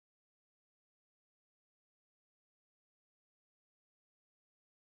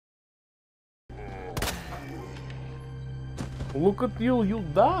Look at you, you'll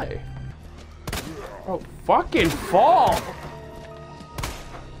die. Oh, fucking fall!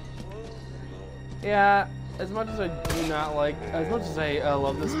 Yeah, as much as I do not like, as much as I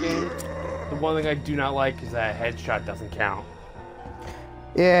love this game, the one thing I do not like is that a headshot doesn't count.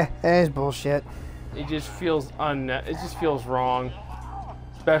 Yeah, that is bullshit. It just feels it just feels wrong.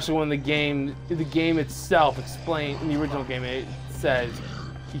 Especially when the game itself explains, in the original game, it says,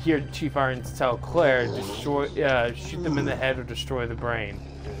 you hear Chief Irons tell Claire, shoot them in the head or destroy the brain.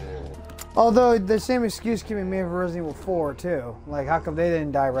 Although the same excuse can be made for Resident Evil 4 too. Like, how come they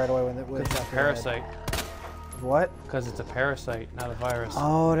didn't die right away when it It's a parasite. What? Because it's a parasite, not a virus.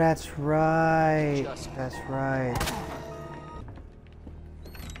 Oh, that's right. That's right.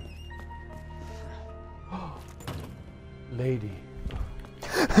 Lady.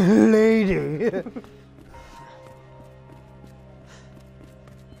 Lady. You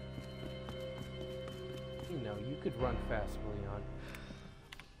know, you could run fast,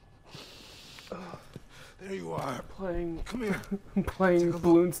 Leon. There you are. Playing. Come here. Playing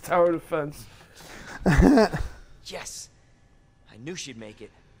Bloons Tower Defense. Yes. I knew she'd make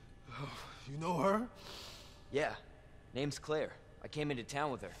it. You know her? Yeah. Name's Claire. I came into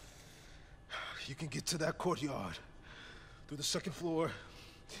town with her. You can get to that courtyard. Through the second floor.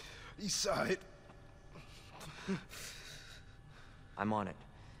 East side. I'm on it.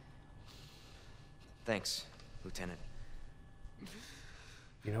 Thanks, Lieutenant.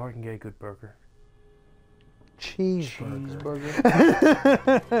 You know where I can get a good burger? Cheeseburger.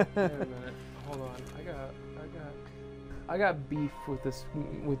 Wait a minute. Hold on. I got beef with this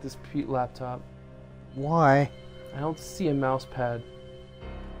laptop. Why? I don't see a mouse pad.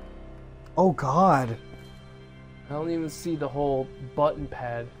 Oh God. I don't even see the whole button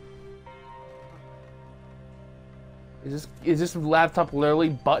pad. Is this laptop literally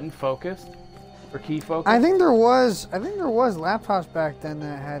button focused or key focused? I think there was laptops back then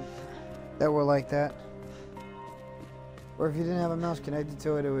that were like that. Or if you didn't have a mouse connected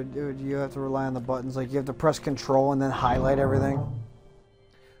to it, you have to rely on the buttons. Like you have to press Control and then highlight everything.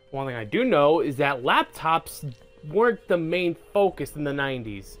 One thing I do know is that laptops weren't the main focus in the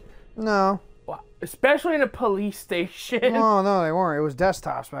 90s. No. Especially in a police station. No, they weren't. It was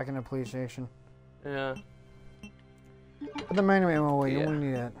desktops back in the police station. Yeah. But the manual ammo, you don't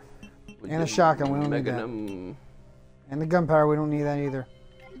need that. And the shotgun, we don't need that. And the gunpowder, we don't need that either.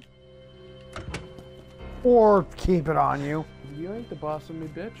 Or keep it on you. You ain't the boss of me,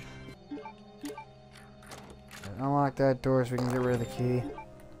 bitch. Unlock that door so we can get rid of the key.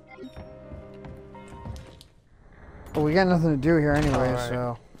 Well, we got nothing to do here anyway, right.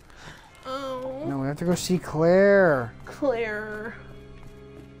 so... Oh. No, we have to go see Claire. Claire.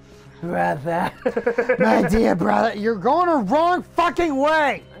 Brother. My dear brother, you're going the wrong fucking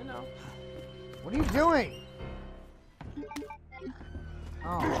way! I know. What are you doing?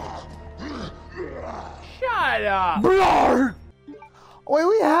 Oh. Shut up! Blood! Wait,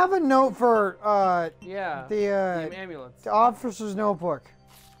 we have a note for, Yeah. the ambulance. the officer's notebook.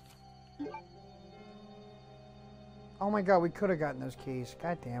 Oh my god, we could have gotten those keys.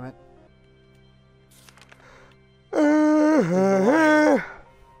 God damn it. This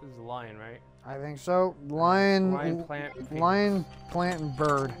is a lion, right? I think so. Lion, plant, lion, plant, and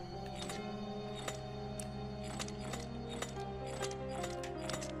bird.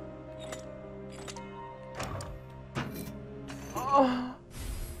 Oh.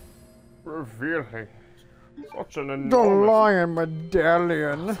 Revealing. Such an enormous... The lion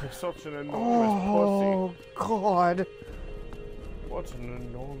medallion. Such an enormous pussy. God. What an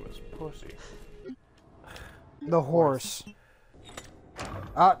enormous pussy. The horse.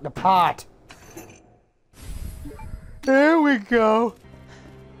 Ah, the pot. There we go.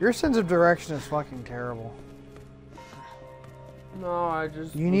 Your sense of direction is fucking terrible. No, I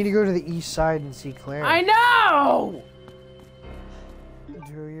just... You need to go to the east side and see Claire. I know!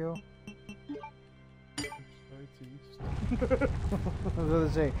 Do you? I was going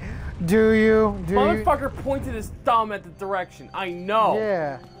to say, do you? Motherfucker pointed his thumb at the direction. I know.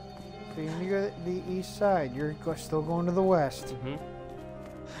 Yeah. So you need to go to the east side. You're still going to the west. Mm-hmm.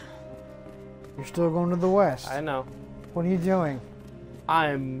 You're still going to the west. I know. What are you doing?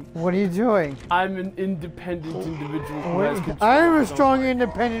 What are you doing? I'm an independent individual who has control. I am a strong,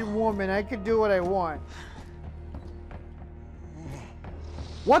 independent woman. I can do what I want.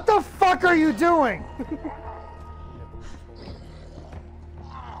 What the fuck are you doing?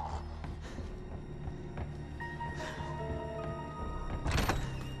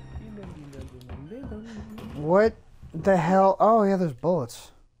 What the hell? Oh yeah, there's bullets.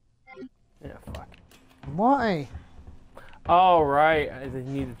 Yeah, fuck. Why? Oh right, I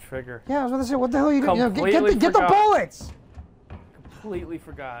need a trigger. Yeah, I was about to say, what the hell are you doing? Completely Get the bullets. completely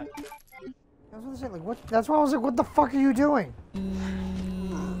forgot. I was gonna say, like, what? That's why I was like, what the fuck are you doing?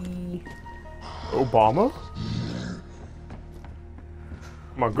 Obama?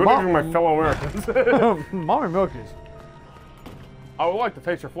 My good evening, my fellow Americans. Mommy milkies. I would like to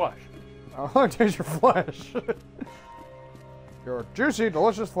taste your flesh. I want to taste your flesh. Your juicy,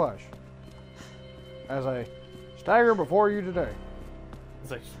 delicious flesh. As I stagger before you today.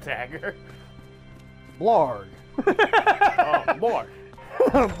 It's like stagger. Blarg. Oh, boy.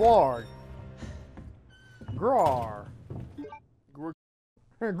 Blarg. Grar.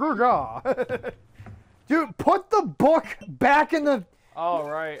 Grga. Dude, put the book back in the... All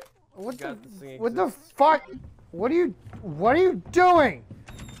right. What Forgot this thing the exists. fuck? What are you doing?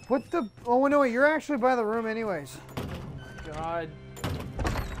 What the... Oh, no, wait, you're actually by the room anyways. God.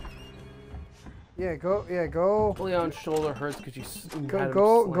 Yeah, go. Leon's shoulder hurts because you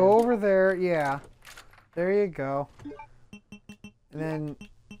Go over there, yeah. There you go. And then...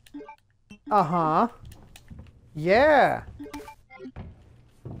 Uh-huh. Yeah.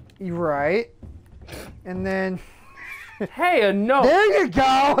 You're right. And then... Hey, a note. There you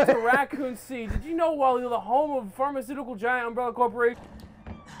go! To Raccoon City. Did you know while you're the home of pharmaceutical giant umbrella corporation?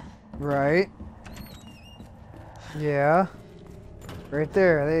 Right. Yeah. Right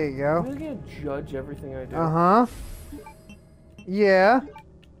there. There you go. I'm really gonna judge everything I do. Uh-huh. Yeah.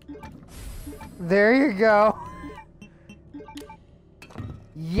 There you go.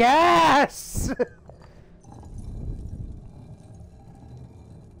 Yes!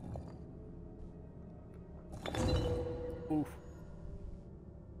 Oof.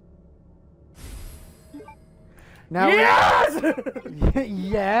 Now Yes!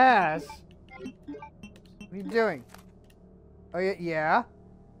 Yes! What are you doing? Oh, yeah?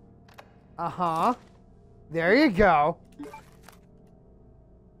 Uh-huh. There you go.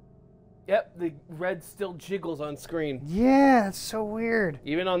 Yep, the red still jiggles on screen. Yeah, that's so weird.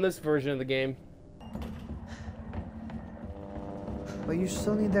 Even on this version of the game. But you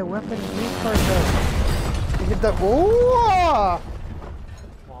still need that weapon part though. You get the... Ooh!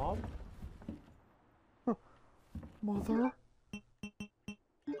 Mom? Mother?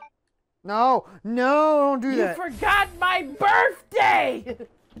 No, don't do You that. forgot my birthday!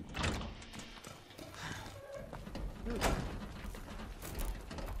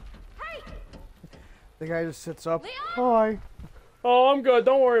 The guy just sits up. Hi. Oh, I'm good.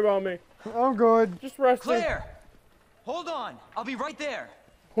 Don't worry about me. I'm good. Just resting. Claire! Hold on. I'll be right there.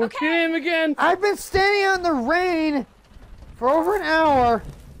 What's your name again? I've been standing out in the rain for over an hour.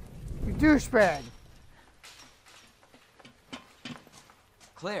 You douchebag.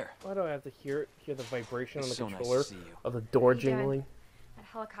 Claire. Why do I have to hear the vibration on the It's so nice to controller see you. of the door How you doing? jingling? That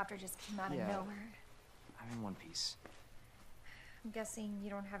helicopter just came out Yeah. of nowhere. I'm in one piece. I'm guessing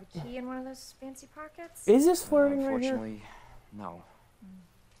you don't have a key in one of those fancy pockets? Is this flirting right here? Unfortunately, no.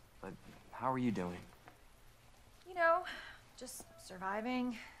 But how are you doing? You know, just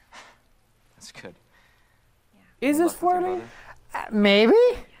surviving. That's good. Is Good this luck with your flirting? brother. Maybe?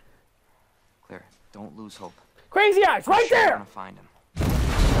 Claire, don't lose hope. Crazy eyes, right I'm sure you're there! gonna find him.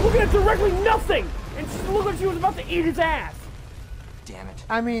 Looking at directly nothing! And look like she was about to eat his ass! Damn it.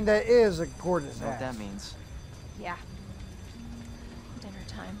 I mean, that is a gorgeous You know what ass. that means? Yeah. Dinner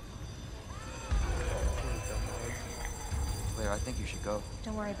time. Claire, I think you should go.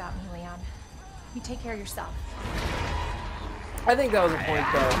 Don't worry about me, Leon. You take care of yourself. I think that was the point,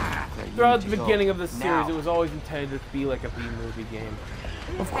 though. Claire, you Throughout need the to go. beginning of this series, Now. it was always intended to be like a B-movie game.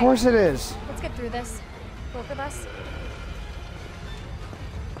 Of course it is. Let's get through this. Both of us.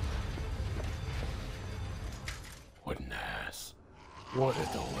 What an ass. What a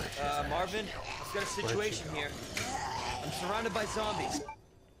delicious Marvin, I've got a situation here. I'm surrounded by zombies.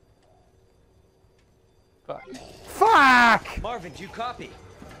 Fuck. Fuck! Marvin, do you copy?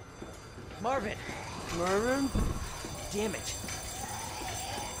 Marvin! Marvin? Damn it.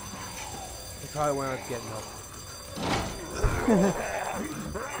 He probably went out getting up.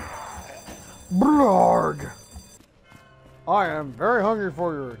 Blarg! I am very hungry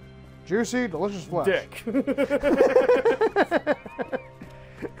for your juicy, delicious flesh. Dick.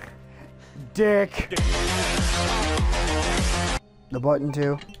 Dick. The button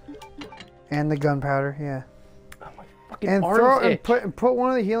too. And the gunpowder, yeah. Oh, my fucking And arms itch. put one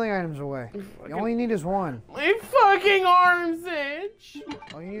of the healing items away. You only need is one. My fucking arms itch.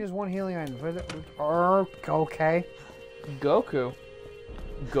 All you need is one healing item. Okay. Goku.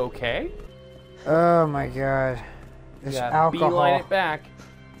 Gokay? Oh my god. This Yeah, beeline alcohol. it back.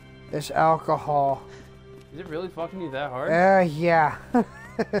 This alcohol. Is it really fucking you that hard? Yeah.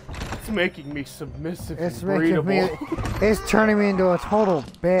 It's making me submissive It's and making breedable. me. It's turning me into a total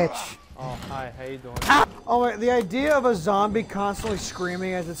bitch. Oh, hi, how you doing? Oh, wait, the idea of a zombie constantly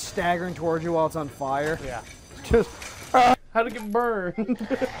screaming as it's staggering towards you while it's on fire. Yeah. Just, How to get burned?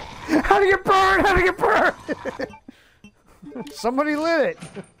 how to get burned? How to get burned? Somebody lit it.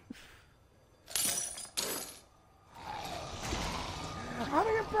 How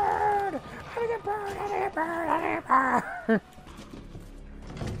to get burned? How to get burned? How to get burned? How to get burned?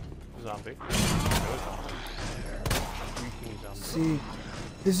 Zombie. Zombie. See,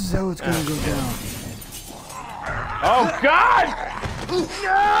 this is how it's gonna go down. Oh God!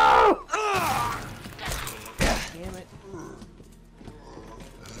 No! Damn it!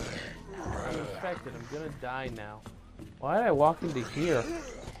 I'm infected. I'm gonna die now. Why did I walk into here?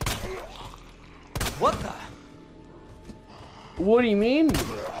 What the? What do you mean?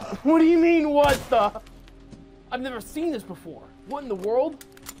 What do you mean? What the? I've never seen this before. What in the world?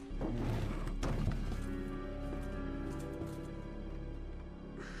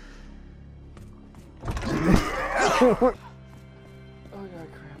 Oh, I got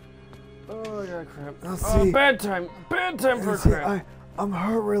cramp. Oh, I got cramp. Let's Oh, see. bad time. Bad time for a See, cramp. I'm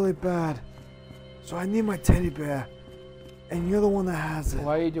hurt really bad, so I need my teddy bear, and you're the one that has it.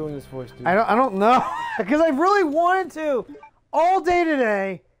 Why are you doing this voice, dude? I don't know, because I really wanted to all day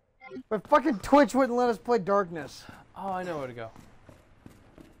today, but fucking Twitch wouldn't let us play Darkness. Oh, I know where to go.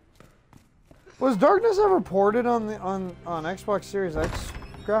 Was Darkness ever ported on Xbox Series X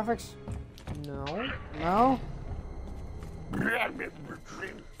graphics? No. No.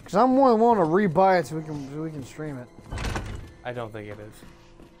 Because I'm more than willing to rebuy it so we can stream it. I don't think it is.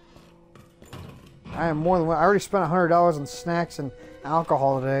 I am more than willing. I already spent $100 on snacks and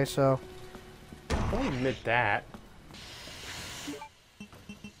alcohol today, so. Don't admit that.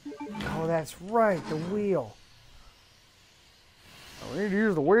 Oh, that's right, the wheel. So we need to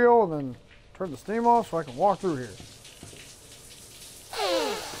use the wheel and then turn the steam off so I can walk through here.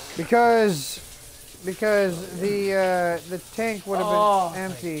 Because the tank would have been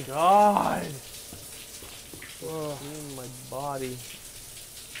empty. Oh my God! In my body.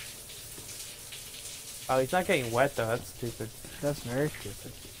 Oh, he's not getting wet though. That's stupid. That's very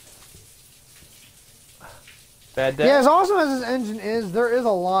stupid. Bad day. Yeah, as awesome as this engine is, there is a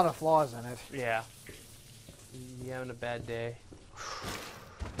lot of flaws in it. Yeah. You having a bad day?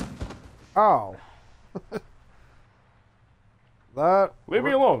 Oh. Leave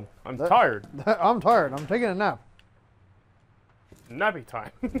me alone. I'm tired. I'm tired. I'm taking a nap. Nappy time.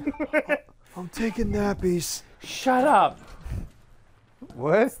 I'm taking nappies. Shut up.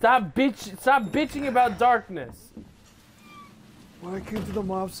 What? Stop bitching about Darkness. Well, I came to the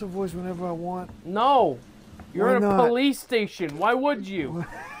mobster voice whenever I want. No. You're Why in a not? police station. Why would you?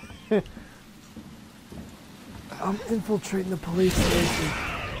 I'm infiltrating the police station.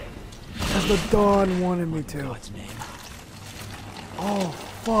 As the Dawn wanted me to. God's name. Oh,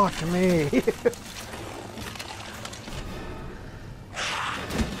 fuck me.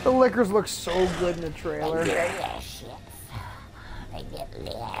 The liquors look so good in the trailer. Did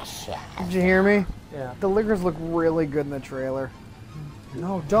you hear me? Yeah. The liquors look really good in the trailer.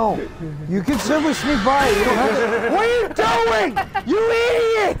 No, don't. You can simply sneak by. You don't have to. What are you doing? You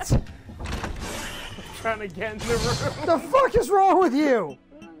idiot! Trying to get in the room. The fuck is wrong with you?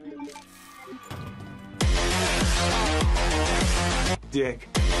 Dick.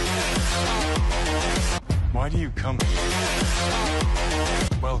 Why do you come?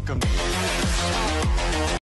 Welcome.